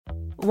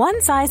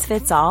One size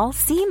fits all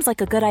seems like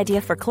a good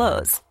idea for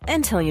clothes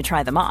until you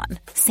try them on.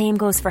 Same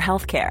goes for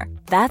healthcare.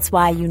 That's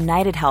why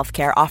United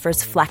Healthcare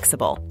offers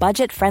flexible,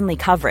 budget-friendly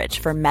coverage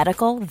for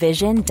medical,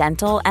 vision,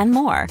 dental, and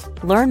more.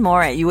 Learn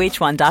more at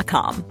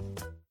uh1.com.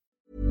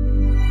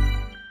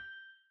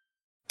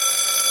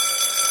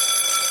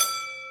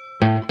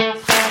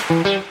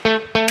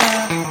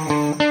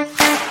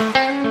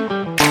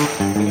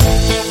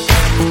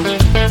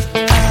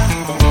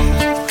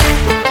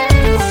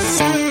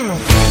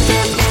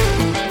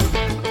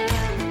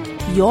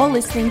 You're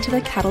listening to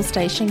the Cattle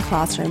Station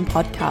Classroom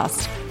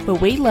podcast, where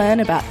we learn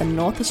about the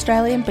North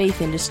Australian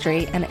beef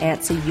industry and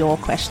answer your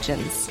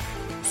questions.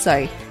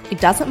 So, it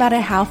doesn't matter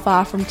how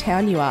far from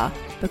town you are,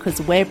 because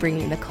we're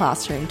bringing the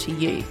classroom to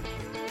you.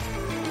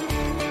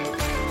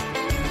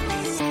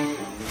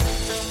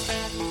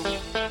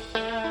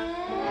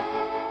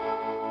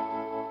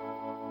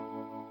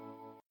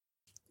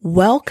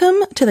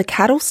 Welcome to the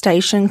Cattle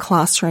Station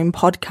Classroom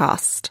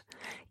podcast.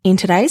 In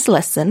today's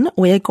lesson,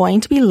 we are going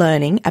to be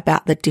learning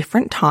about the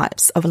different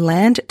types of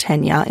land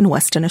tenure in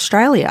Western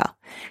Australia,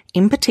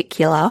 in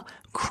particular,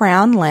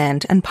 Crown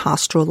land and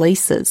pastoral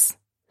leases.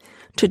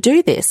 To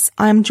do this,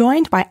 I am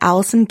joined by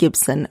Alison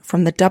Gibson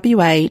from the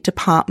WA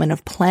Department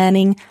of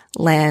Planning,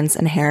 Lands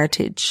and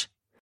Heritage.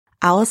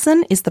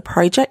 Alison is the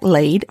project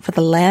lead for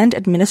the Land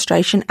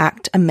Administration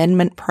Act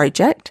Amendment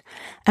Project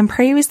and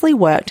previously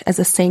worked as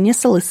a senior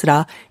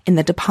solicitor in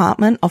the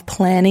Department of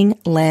Planning,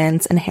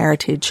 Lands and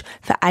Heritage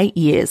for 8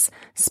 years,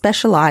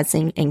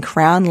 specialising in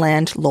Crown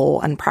land law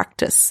and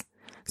practice.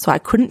 So I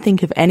couldn't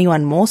think of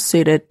anyone more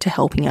suited to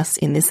helping us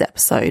in this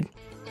episode.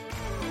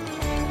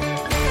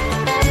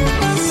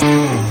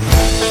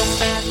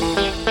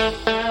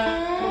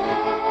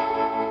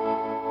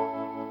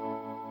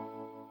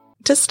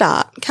 To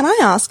start, can I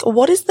ask,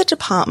 what is the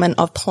Department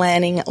of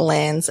Planning,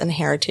 Lands and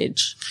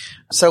Heritage?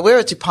 So we're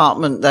a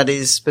department that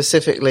is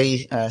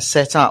specifically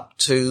set up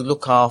to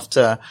look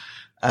after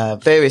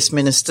various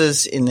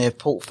ministers in their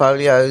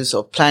portfolios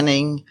of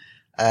planning,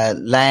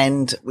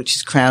 land, which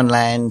is Crown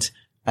land,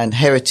 and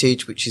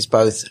heritage, which is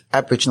both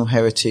Aboriginal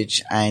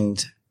heritage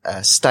and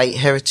state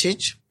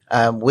heritage.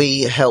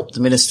 We help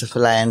the Minister for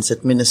Lands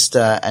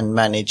administer and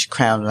manage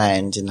Crown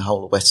land in the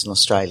whole of Western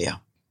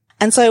Australia.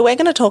 And so we're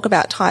going to talk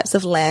about types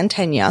of land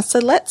tenure. So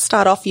let's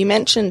start off. You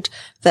mentioned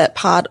that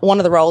one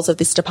of the roles of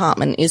this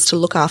department is to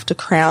look after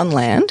Crown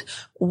land.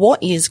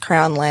 What is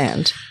Crown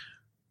land?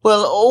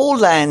 Well, all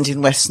land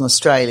in Western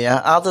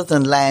Australia, other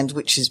than land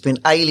which has been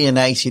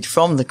alienated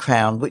from the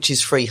Crown, which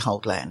is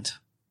freehold land.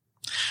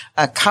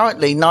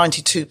 Currently,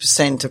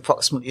 92%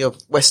 approximately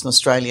of Western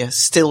Australia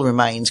still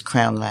remains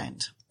Crown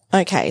land.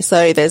 Okay,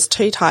 so there's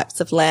two types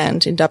of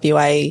land in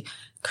WA,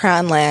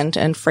 Crown land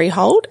and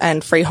freehold,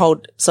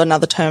 so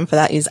another term for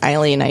that is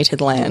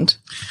alienated land.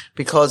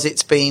 Because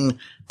it's been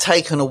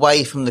taken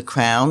away from the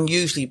Crown,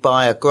 usually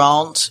by a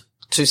grant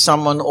to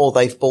someone, or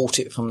they've bought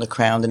it from the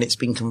Crown and it's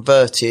been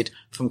converted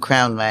from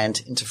Crown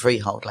land into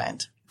freehold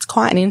land. It's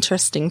quite an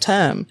interesting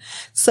term.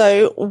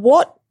 So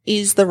what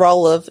is the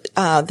role of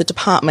the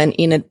department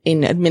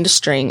in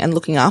administering and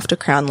looking after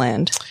Crown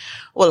land?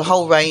 Well, a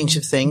whole range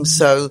of things.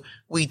 So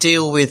we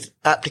deal with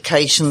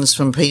applications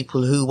from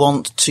people who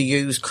want to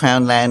use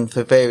Crown land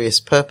for various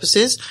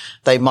purposes.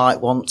 They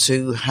might want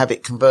to have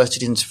it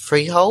converted into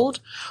freehold,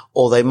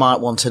 or they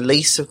might want a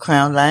lease of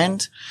Crown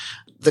land.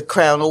 The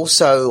Crown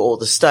also, or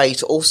the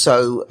state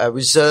also,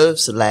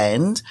 reserves the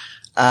land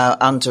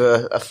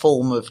under a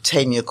form of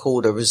tenure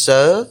called a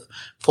reserve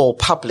for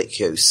public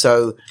use.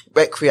 So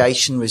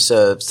recreation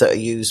reserves that are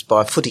used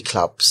by footy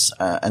clubs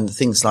and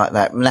things like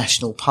that.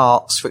 National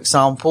parks, for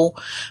example,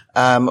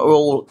 are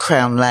all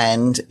Crown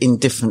land in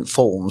different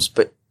forms,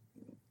 but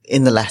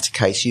in the latter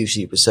case,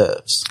 usually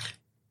reserves.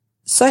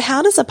 So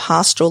how does a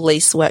pastoral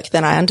lease work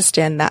then? I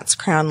understand that's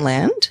Crown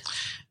land.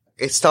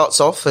 It starts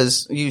off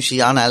as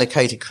usually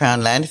unallocated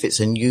Crown land if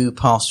it's a new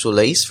pastoral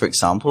lease, for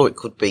example, or it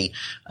could be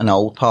an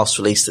old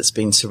pastoral lease that's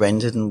been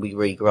surrendered and we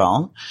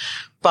re-grant.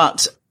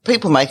 But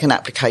people make an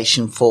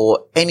application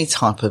for any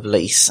type of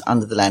lease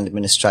under the Land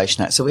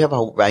Administration Act. So we have a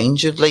whole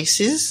range of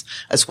leases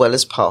as well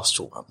as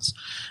pastoral ones.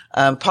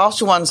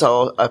 Pastoral ones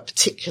are a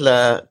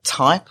particular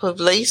type of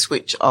lease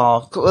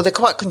they're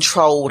quite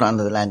controlled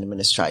under the Land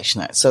Administration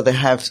Act. So they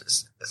have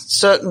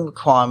certain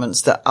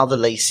requirements that other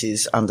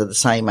leases under the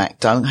same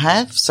act don't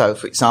have. So,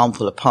 for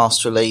example, a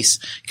pastoral lease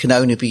can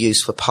only be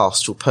used for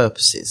pastoral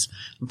purposes.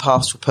 And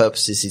pastoral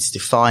purposes is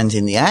defined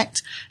in the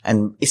act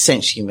and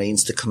essentially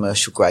means the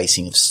commercial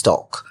grazing of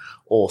stock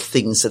or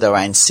things that are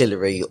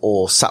ancillary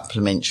or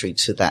supplementary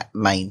to that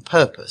main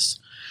purpose.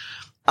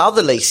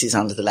 Other leases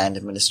under the Land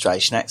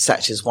Administration Act,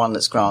 such as one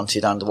that's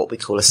granted under what we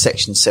call a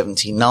Section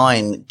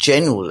 79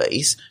 general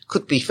lease,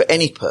 could be for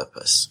any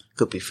purpose.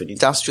 Could be for an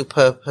industrial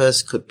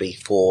purpose, could be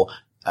for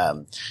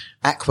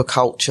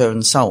aquaculture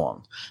and so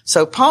on.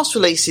 So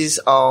pastoral leases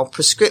are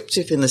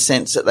prescriptive in the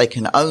sense that they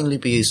can only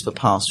be used for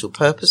pastoral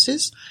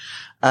purposes.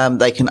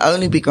 They can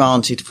only be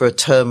granted for a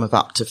term of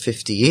up to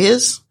 50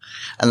 years.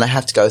 And they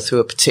have to go through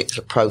a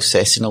particular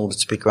process in order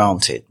to be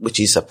granted, which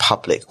is a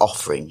public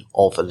offering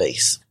of a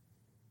lease.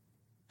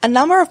 A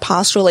number of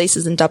pastoral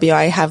leases in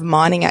WA have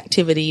mining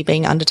activity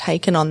being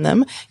undertaken on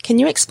them. Can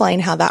you explain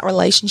how that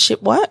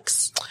relationship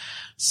works?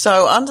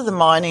 So under the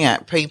Mining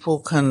Act, people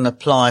can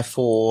apply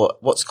for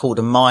what's called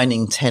a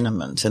mining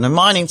tenement. And a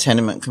mining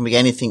tenement can be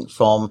anything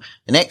from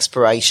an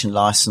exploration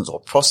license or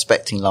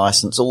prospecting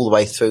license all the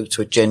way through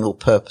to a general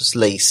purpose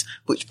lease,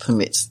 which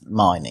permits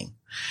mining.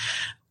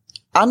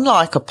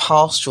 Unlike a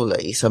pastoral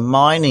lease, a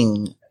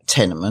mining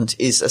tenement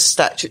is a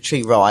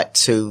statutory right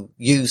to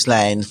use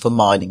land for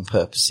mining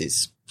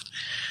purposes.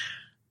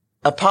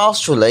 A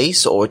pastoral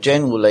lease or a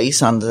general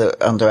lease under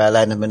our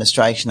Land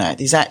Administration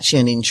Act is actually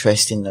an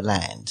interest in the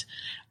land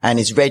and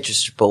is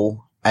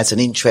registrable as an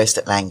interest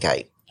at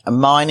Landgate. A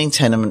mining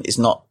tenement is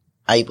not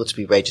able to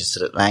be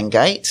registered at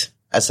Landgate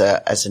as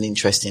an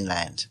interest in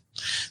land.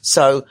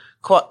 So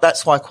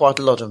that's why quite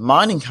a lot of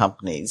mining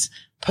companies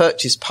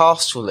purchase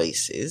pastoral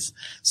leases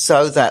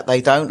so that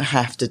they don't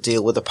have to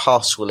deal with a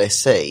pastoral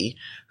lessee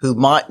who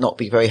might not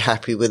be very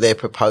happy with their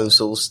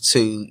proposals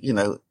to,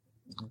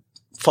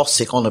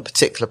 fossick on a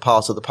particular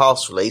part of the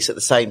pastoral lease at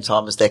the same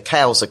time as their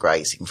cows are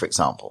grazing, for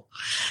example.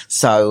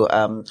 So,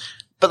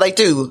 but they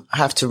do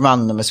have to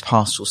run them as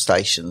pastoral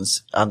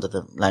stations under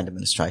the Land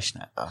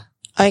Administration Act, though.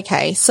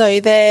 Okay,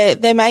 so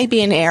there may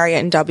be an area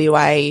in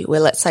WA where,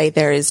 let's say,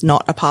 there is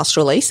not a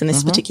pastoral lease in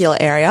this particular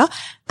area,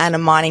 and a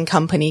mining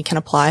company can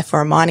apply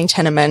for a mining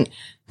tenement,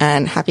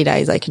 and happy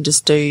days, they can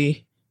just do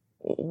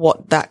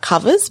what that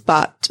covers.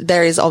 But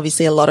there is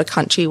obviously a lot of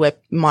country where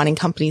mining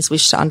companies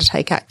wish to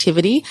undertake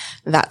activity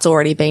that's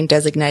already been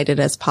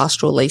designated as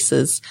pastoral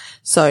leases.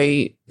 So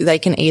they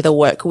can either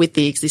work with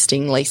the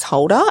existing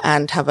leaseholder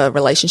and have a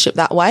relationship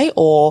that way,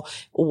 or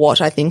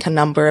what I think a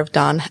number have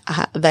done,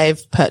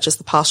 they've purchased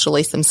the pastoral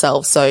lease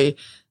themselves. So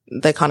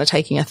they're kind of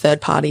taking a third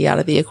party out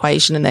of the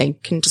equation and they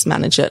can just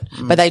manage it.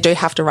 But they do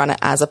have to run it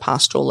as a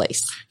pastoral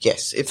lease.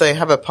 Yes. If they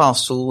have a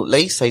pastoral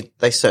lease,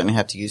 they certainly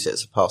have to use it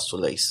as a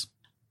pastoral lease.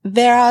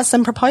 There are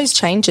some proposed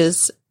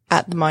changes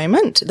at the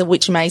moment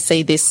which may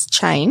see this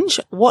change.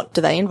 What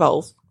do they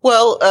involve?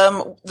 Well,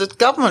 the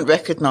government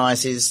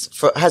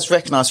has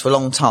recognised for a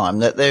long time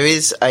that there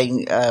is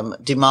a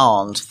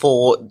demand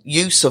for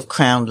use of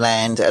Crown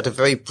land at a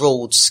very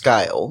broad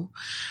scale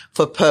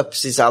for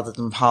purposes other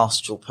than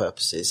pastoral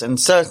purposes. And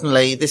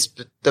certainly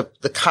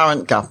the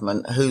current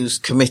government, who's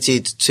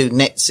committed to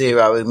net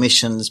zero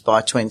emissions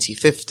by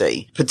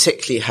 2050,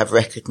 particularly have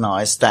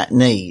recognised that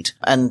need.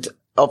 And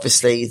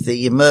obviously,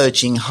 the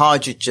emerging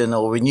hydrogen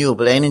or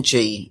renewable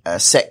energy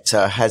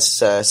sector has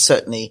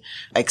certainly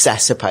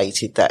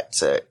exacerbated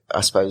that,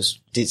 I suppose,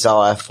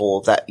 desire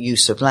for that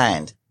use of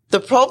land. The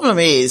problem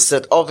is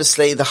that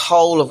obviously the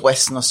whole of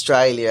Western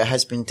Australia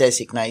has been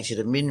designated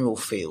a mineral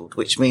field,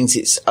 which means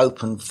it's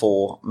open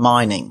for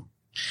mining.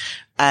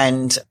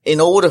 And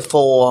in order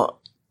for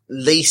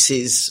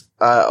leases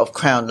of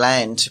Crown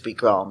land to be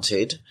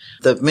granted,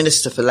 the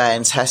Minister for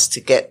Lands has to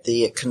get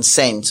the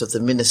consent of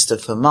the Minister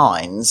for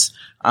Mines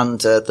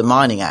under the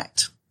Mining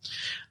Act.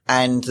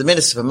 And the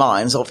Minister for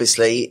Mines,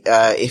 obviously,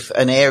 if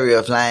an area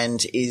of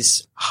land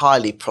is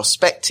highly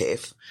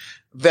prospective,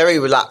 very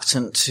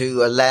reluctant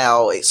to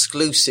allow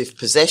exclusive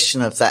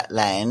possession of that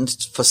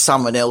land for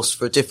someone else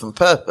for a different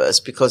purpose,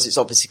 because it's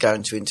obviously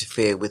going to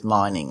interfere with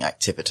mining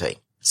activity.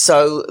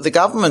 So the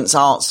government's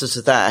answer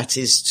to that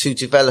is to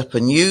develop a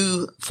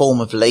new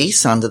form of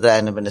lease under the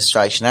Land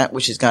Administration Act,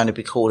 which is going to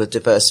be called a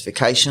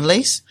diversification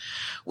lease,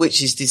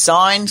 which is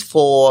designed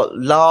for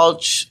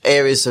large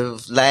areas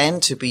of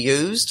land to be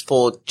used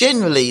for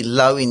generally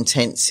low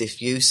intensive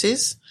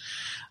uses,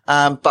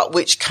 but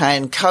which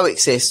can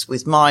coexist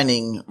with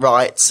mining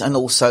rights and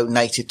also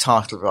native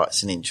title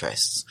rights and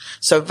interests.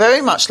 So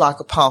very much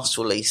like a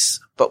pastoral lease,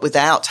 but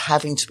without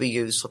having to be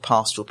used for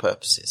pastoral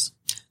purposes.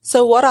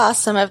 So what are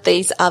some of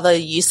these other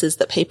uses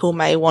that people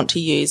may want to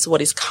use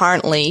what is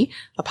currently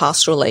a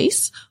pastoral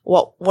lease?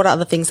 What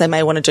other things they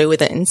may want to do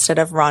with it instead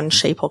of run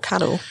sheep or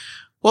cattle?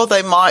 Well,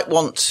 they might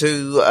want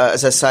to,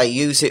 as I say,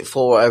 use it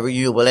for a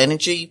renewable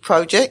energy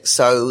project.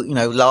 So,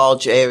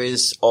 large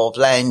areas of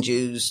land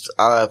used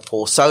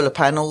for solar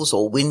panels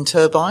or wind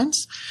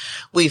turbines.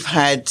 We've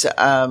had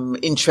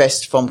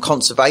interest from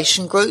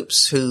conservation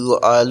groups who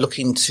are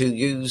looking to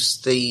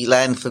use the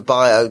land for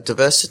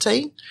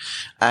biodiversity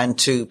and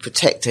to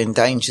protect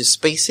endangered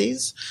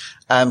species.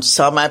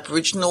 Some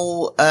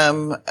Aboriginal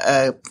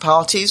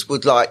parties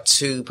would like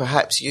to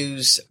perhaps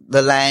use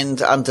the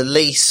land under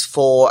lease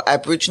for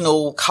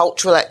Aboriginal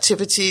cultural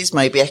activities,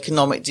 maybe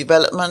economic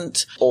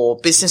development or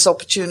business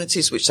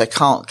opportunities, which they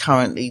can't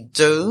currently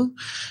do.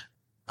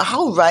 A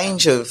whole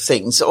range of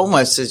things,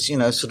 almost as,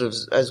 sort of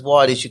as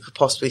wide as you could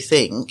possibly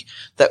think,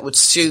 that would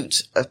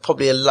suit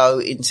probably a low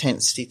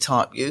intensity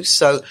type use.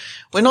 So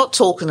we're not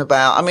talking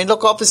about,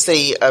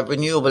 obviously a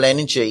renewable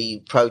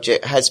energy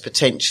project has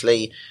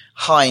potentially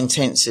high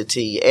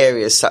intensity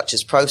areas such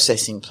as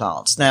processing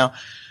plants. Now,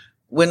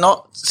 we're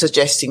not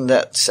suggesting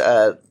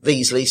that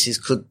these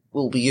leases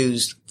will be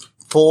used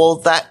for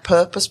that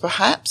purpose,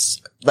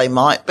 perhaps. They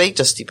might be,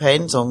 just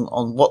depends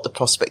on what the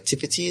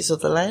prospectivity is of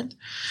the land.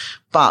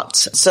 But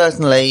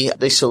certainly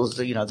this sort of,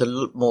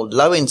 the more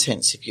low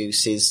intensive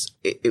uses,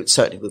 it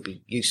certainly would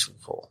be useful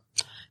for.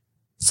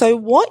 So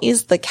what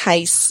is the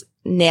case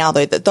now,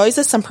 though, that those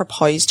are some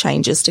proposed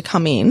changes to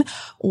come in?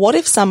 What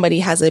if somebody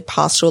has a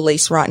pastoral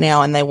lease right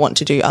now and they want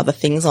to do other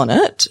things on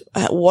it?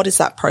 What is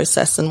that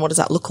process and what does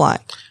that look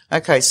like?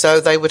 Okay, so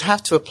they would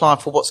have to apply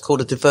for what's called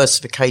a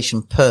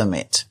diversification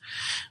permit,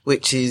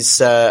 which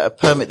is a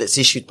permit that's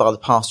issued by the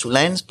Pastoral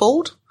Lands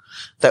Board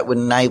that would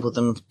enable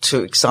them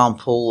to,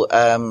 example,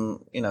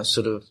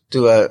 sort of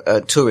do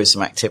a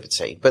tourism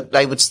activity. But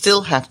they would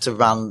still have to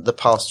run the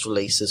pastoral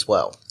lease as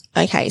well.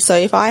 Okay, so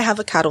if I have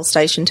a cattle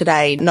station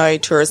today, no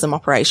tourism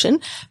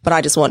operation, but I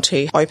just want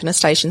to open a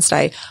station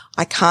stay,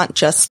 I can't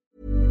just...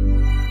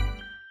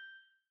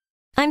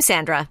 I'm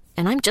Sandra,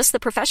 and I'm just the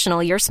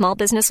professional your small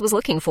business was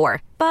looking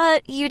for.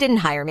 But you didn't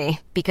hire me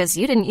because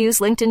you didn't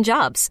use LinkedIn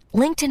Jobs.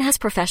 LinkedIn has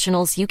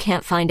professionals you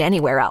can't find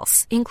anywhere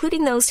else,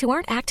 including those who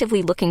aren't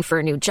actively looking for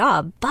a new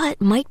job,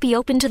 but might be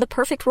open to the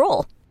perfect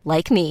role,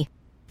 like me.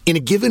 In a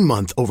given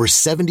month, over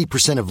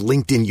 70% of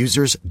LinkedIn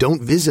users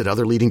don't visit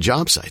other leading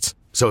job sites.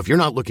 So if you're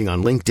not looking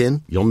on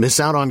LinkedIn, you'll miss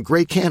out on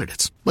great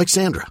candidates like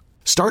Sandra.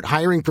 Start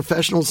hiring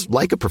professionals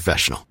like a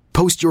professional.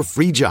 Post your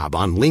free job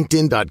on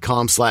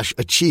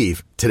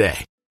linkedin.com/achieve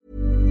today.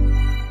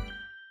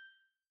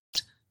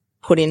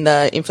 Put in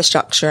the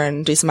infrastructure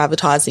and do some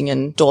advertising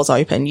and doors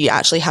open. You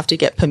actually have to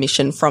get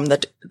permission from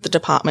the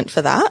department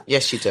for that.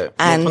 Yes, you do.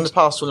 And from the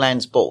Pastoral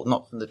Lands Board,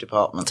 not from the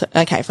department.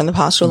 Okay, from the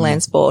Pastoral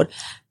Lands Board.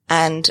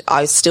 And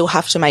I still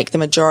have to make the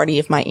majority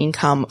of my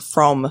income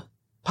from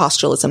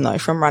pastoralism, though,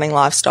 from running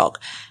livestock.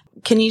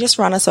 Can you just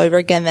run us over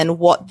again then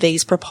what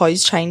these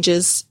proposed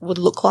changes would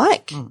look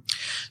like?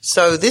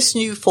 So this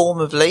new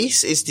form of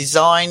lease is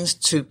designed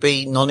to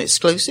be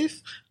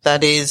non-exclusive.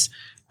 That is,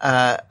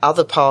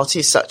 other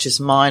parties such as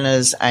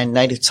miners and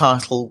native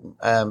title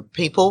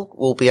people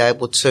will be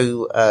able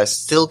to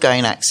still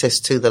gain access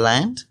to the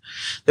land.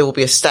 There will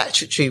be a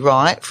statutory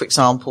right, for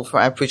example, for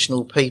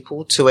Aboriginal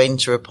people to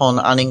enter upon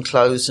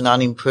unenclosed and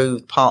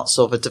unimproved parts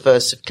of a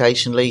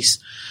diversification lease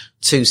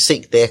to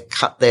seek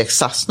their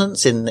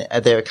sustenance in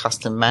their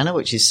accustomed manner,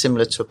 which is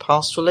similar to a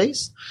pastoral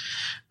lease.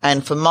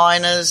 And for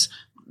miners,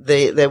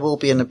 there will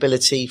be an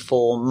ability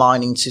for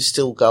mining to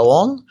still go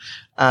on.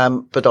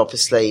 But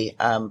obviously,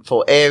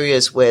 for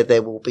areas where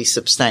there will be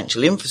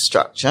substantial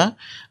infrastructure,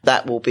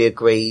 that will be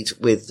agreed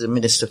with the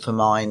Minister for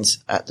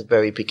Mines at the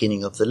very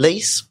beginning of the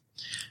lease.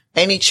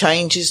 Any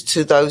changes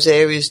to those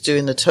areas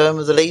during the term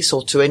of the lease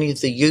or to any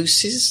of the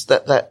uses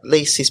that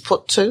lease is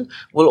put to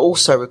will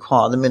also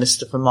require the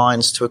Minister for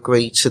Mines to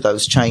agree to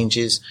those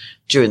changes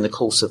during the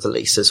course of the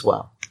lease as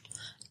well.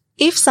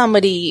 If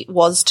somebody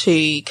was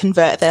to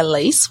convert their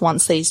lease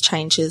once these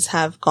changes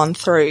have gone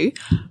through,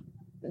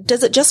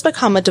 does it just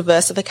become a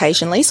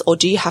diversification lease, or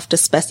do you have to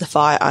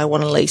specify, I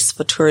want a lease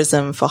for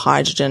tourism, for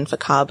hydrogen, for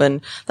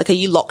carbon? Like, are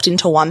you locked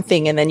into one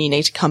thing and then you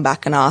need to come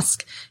back and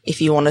ask if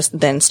you want to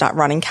then start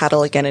running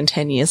cattle again in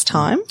 10 years'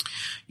 time?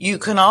 You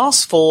can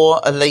ask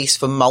for a lease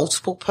for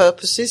multiple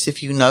purposes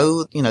if you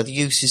know the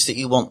uses that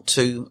you want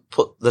to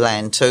put the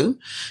land to.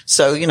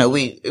 So,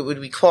 it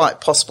would be quite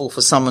possible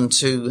for someone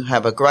to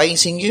have a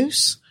grazing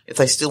use if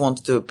they still want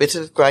to do a bit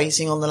of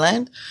grazing on the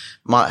land,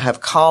 might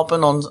have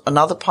carbon on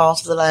another part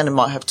of the land, and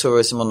might have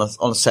tourism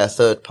on say, a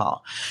third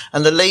part.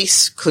 And the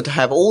lease could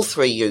have all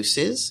three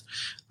uses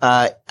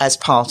as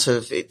part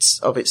of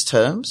its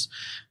terms.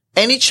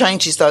 Any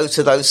changes, though,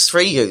 to those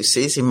three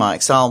uses, in my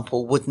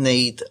example, would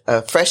need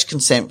a fresh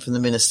consent from the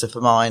Minister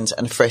for Mines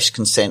and a fresh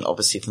consent,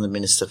 obviously, from the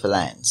Minister for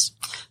Lands.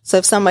 So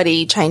if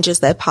somebody changes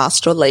their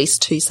pastoral lease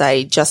to,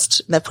 say,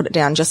 they put it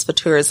down just for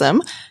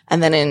tourism,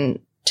 and then in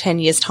 10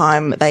 years'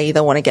 time, they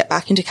either want to get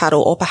back into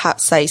cattle or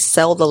perhaps say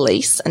sell the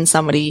lease, and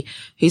somebody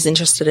who's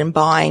interested in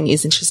buying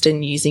is interested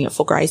in using it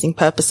for grazing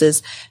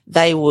purposes,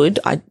 they would,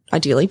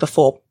 ideally,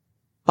 before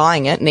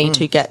buying it, need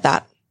to get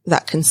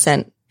that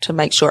consent to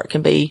make sure it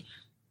can be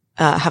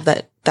have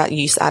that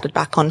use added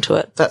back onto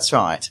it. That's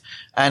right.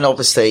 And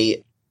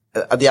obviously,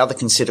 the other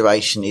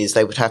consideration is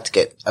they would have to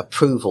get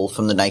approval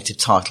from the native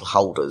title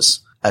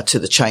holders to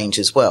the change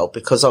as well,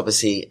 because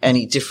obviously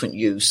any different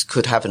use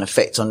could have an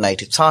effect on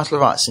native title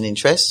rights and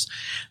interests.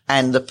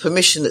 And the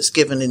permission that's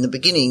given in the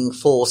beginning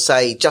for,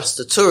 say, just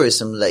a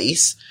tourism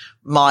lease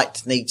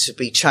might need to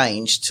be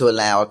changed to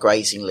allow a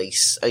grazing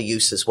lease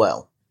use as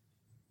well.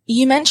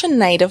 You mentioned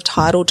native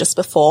title just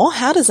before.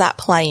 How does that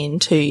play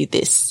into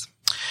this?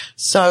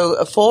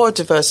 So for a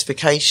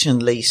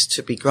diversification lease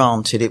to be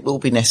granted, it will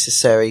be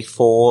necessary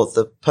for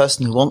the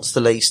person who wants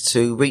the lease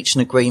to reach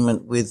an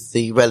agreement with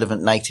the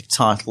relevant native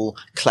title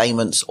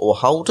claimants or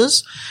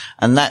holders,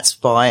 and that's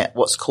by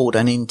what's called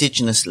an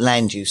Indigenous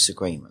Land Use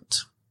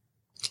Agreement.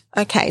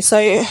 Okay, so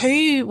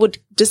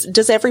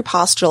does every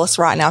pastoralist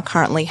right now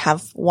currently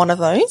have one of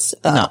those?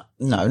 No,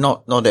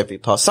 not every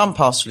some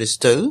pastoralists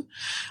do.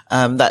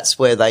 That's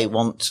where they've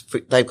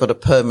got a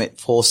permit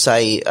for,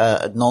 say,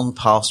 a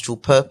non-pastoral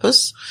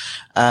purpose.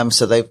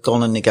 So they've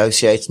gone and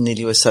negotiated an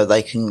ILUA so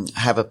they can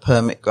have a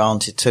permit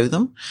granted to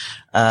them.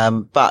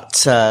 But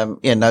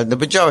the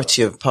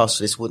majority of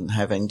pastoralists wouldn't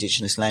have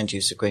Indigenous land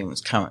use agreements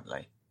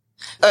currently.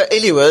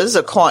 ILUAs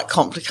are quite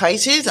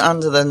complicated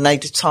under the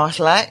Native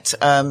Title Act.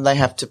 They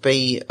have to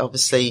be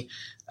obviously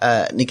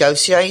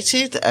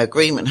negotiated.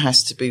 Agreement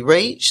has to be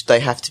reached.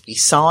 They have to be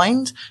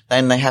signed.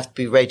 Then they have to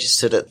be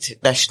registered at the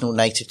National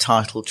Native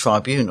Title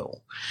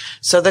Tribunal.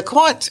 So they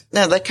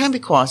can be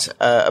quite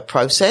a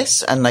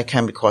process, and they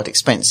can be quite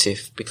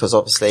expensive because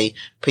obviously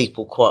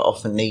people quite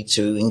often need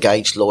to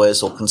engage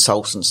lawyers or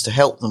consultants to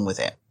help them with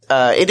it.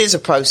 It is a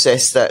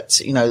process that,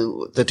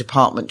 the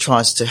department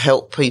tries to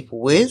help people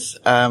with.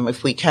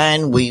 If we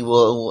can, we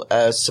will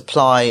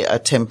supply a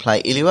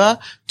template ILUA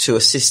to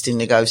assist in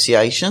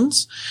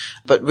negotiations.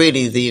 But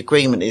really the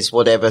agreement is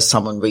whatever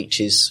someone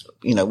reaches,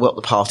 what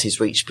the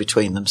parties reach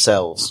between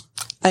themselves.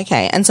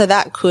 Okay. And so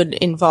that could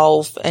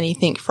involve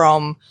anything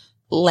from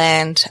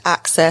land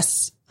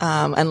access,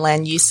 and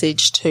land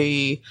usage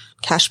to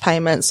cash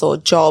payments or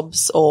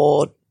jobs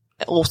or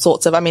all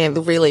sorts of,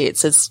 really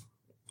it's as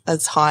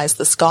high as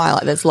the sky.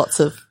 Like there's lots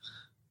of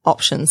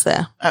options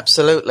there.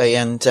 Absolutely.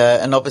 And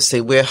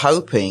obviously we're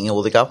hoping,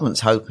 or the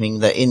government's hoping,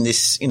 that in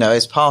this,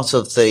 as part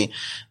of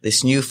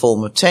this new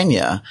form of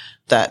tenure,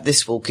 that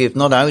this will give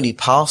not only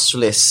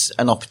pastoralists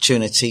an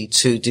opportunity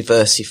to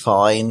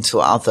diversify into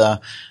other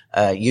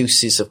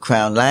uses of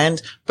Crown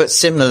land, but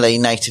similarly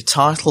native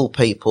title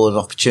people an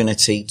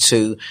opportunity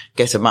to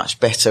get a much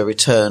better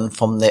return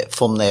from their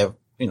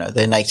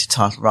native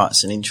title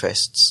rights and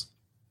interests.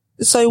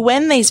 So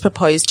when these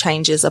proposed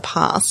changes are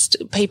passed,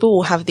 people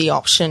will have the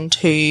option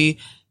to,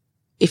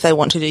 if they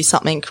want to do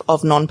something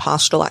of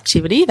non-pastoral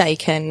activity, they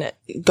can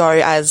go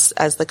as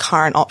the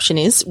current option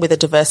is with a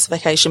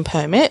diversification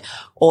permit,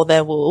 or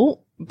there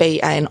will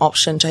be an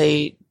option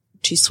to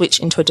switch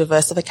into a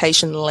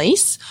diversification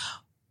lease.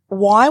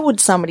 Why would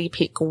somebody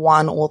pick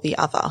one or the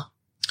other?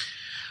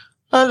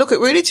 Look, it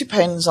really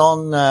depends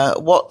on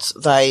what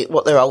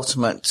their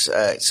ultimate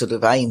sort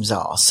of aims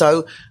are.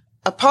 So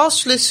a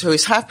pastoralist who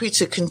is happy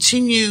to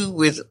continue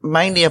with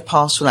mainly a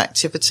pastoral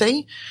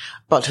activity,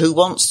 but who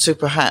wants to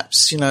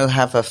perhaps,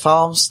 have a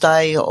farm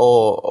stay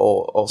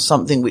or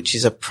something which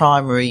is a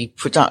primary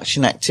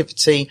production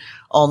activity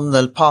on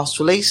the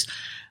pastoral lease,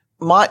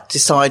 might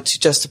decide to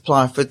just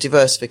apply for a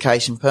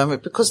diversification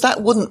permit because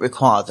that wouldn't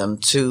require them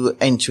to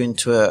enter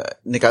into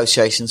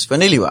negotiations for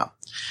an ILUA.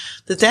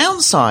 The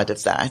downside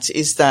of that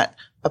is that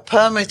a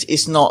permit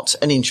is not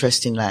an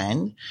interest in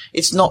land.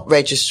 It's not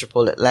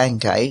registrable at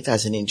Landgate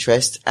as an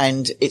interest,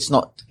 and it's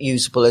not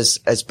usable as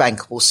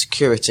bankable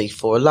security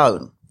for a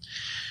loan.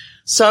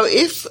 So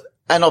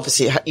and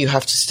obviously you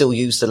have to still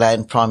use the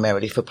land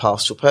primarily for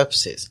pastoral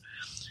purposes.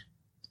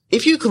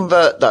 If you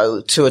convert though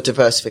to a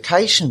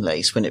diversification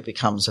lease when it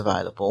becomes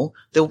available,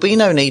 there will be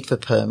no need for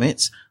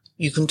permits.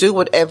 You can do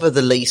whatever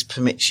the lease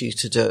permits you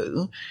to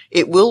do.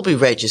 It will be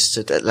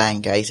registered at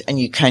Landgate and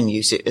you can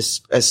use it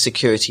as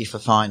security for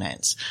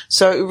finance.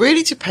 So it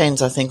really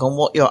depends, I think, on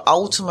what your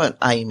ultimate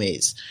aim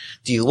is.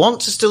 Do you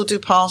want to still do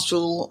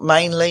pastoral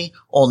mainly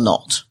or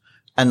not?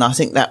 And I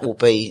think that will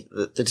be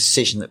the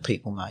decision that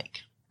people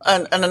make.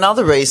 And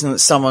another reason that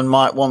someone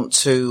might want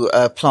to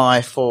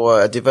apply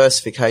for a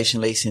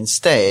diversification lease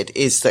instead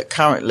is that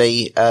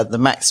currently the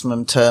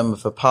maximum term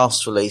of a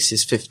pastoral lease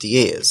is 50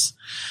 years.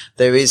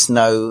 There's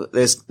no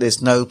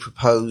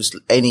proposed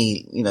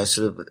any,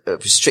 sort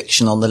of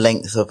restriction on the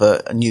length of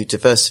a new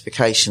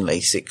diversification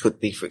lease. It could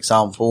be, for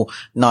example,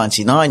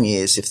 99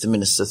 years if the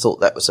minister thought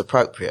that was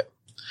appropriate.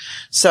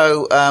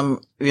 So,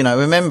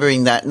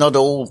 remembering that not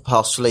all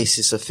pastoral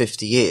leases are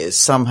 50 years,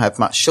 some have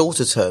much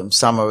shorter terms,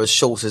 some are as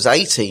short as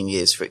 18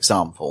 years, for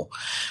example.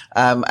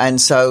 And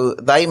so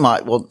they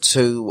might want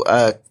to,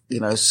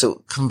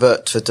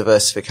 convert to a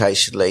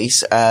diversification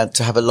lease,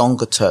 to have a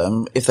longer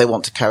term if they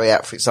want to carry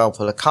out, for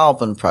example, a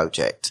carbon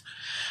project.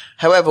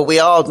 However, we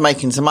are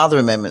making some other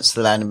amendments to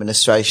the Land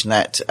Administration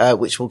Act,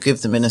 which will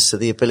give the minister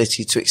the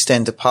ability to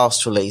extend a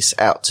pastoral lease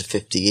out to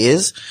 50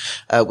 years,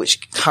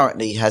 which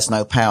currently has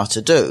no power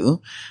to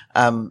do.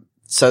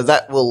 So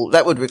that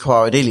would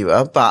require an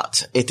ILUA,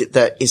 but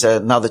there is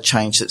another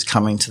change that's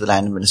coming to the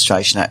Land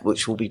Administration Act,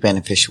 which will be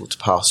beneficial to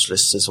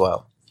pastoralists as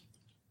well.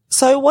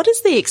 So what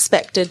is the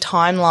expected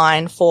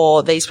timeline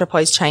for these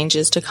proposed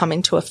changes to come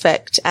into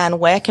effect,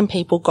 and where can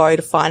people go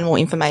to find more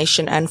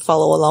information and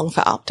follow along for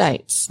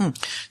updates?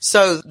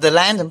 So the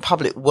Land and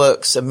Public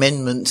Works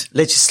Amendment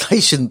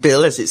Legislation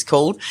Bill, as it's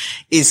called,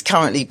 is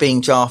currently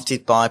being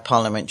drafted by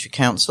Parliamentary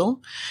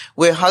Council.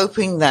 We're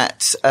hoping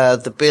that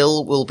the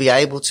bill will be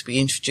able to be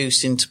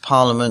introduced into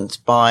Parliament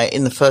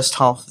in the first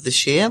half of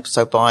this year,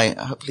 so by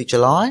hopefully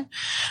July.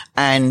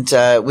 And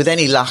with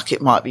any luck,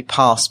 it might be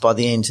passed by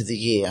the end of the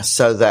year,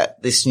 so that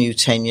that this new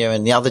tenure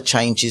and the other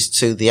changes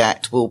to the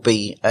Act will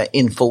be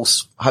in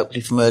force,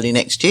 hopefully from early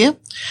next year.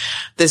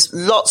 There's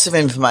lots of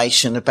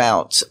information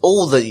about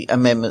all the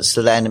amendments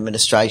to the Land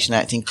Administration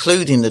Act,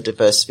 including the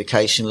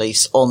diversification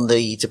lease, on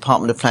the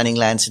Department of Planning,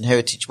 Lands and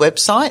Heritage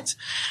website.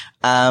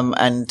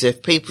 And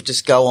if people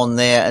just go on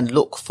there and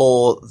look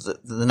for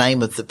the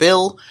name of the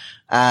bill,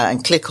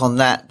 and click on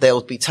that,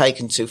 they'll be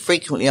taken to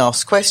frequently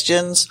asked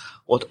questions,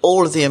 what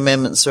all of the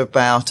amendments are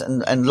about,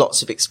 and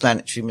lots of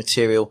explanatory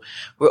material.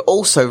 We're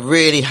also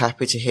really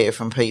happy to hear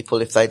from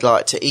people if they'd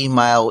like to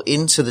email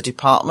into the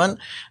department,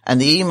 and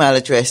the email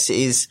address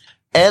is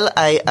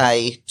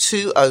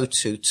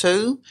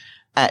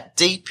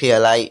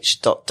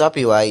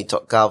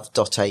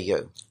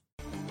laa2022@dplh.wa.gov.au.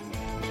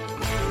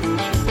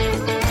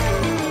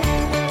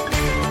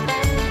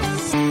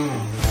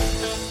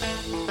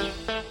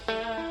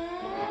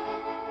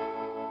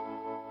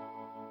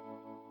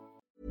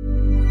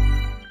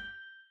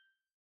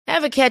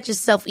 Ever catch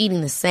yourself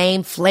eating the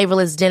same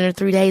flavorless dinner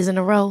 3 days in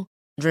a row?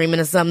 Dreaming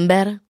of something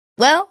better?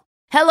 Well,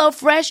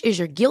 HelloFresh is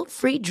your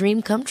guilt-free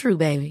dream come true,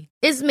 baby.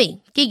 It's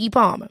me, Keke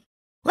Palmer.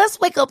 Let's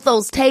wake up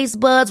those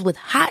taste buds with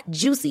hot,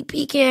 juicy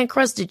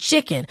pecan-crusted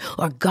chicken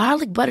or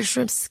garlic butter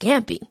shrimp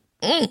scampi.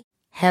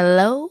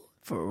 Hello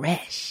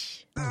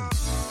Fresh.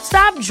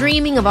 Stop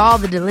dreaming of all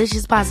the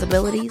delicious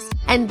possibilities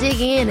and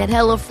dig in at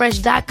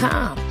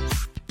HelloFresh.com.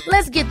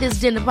 Let's get this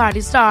dinner party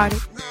started.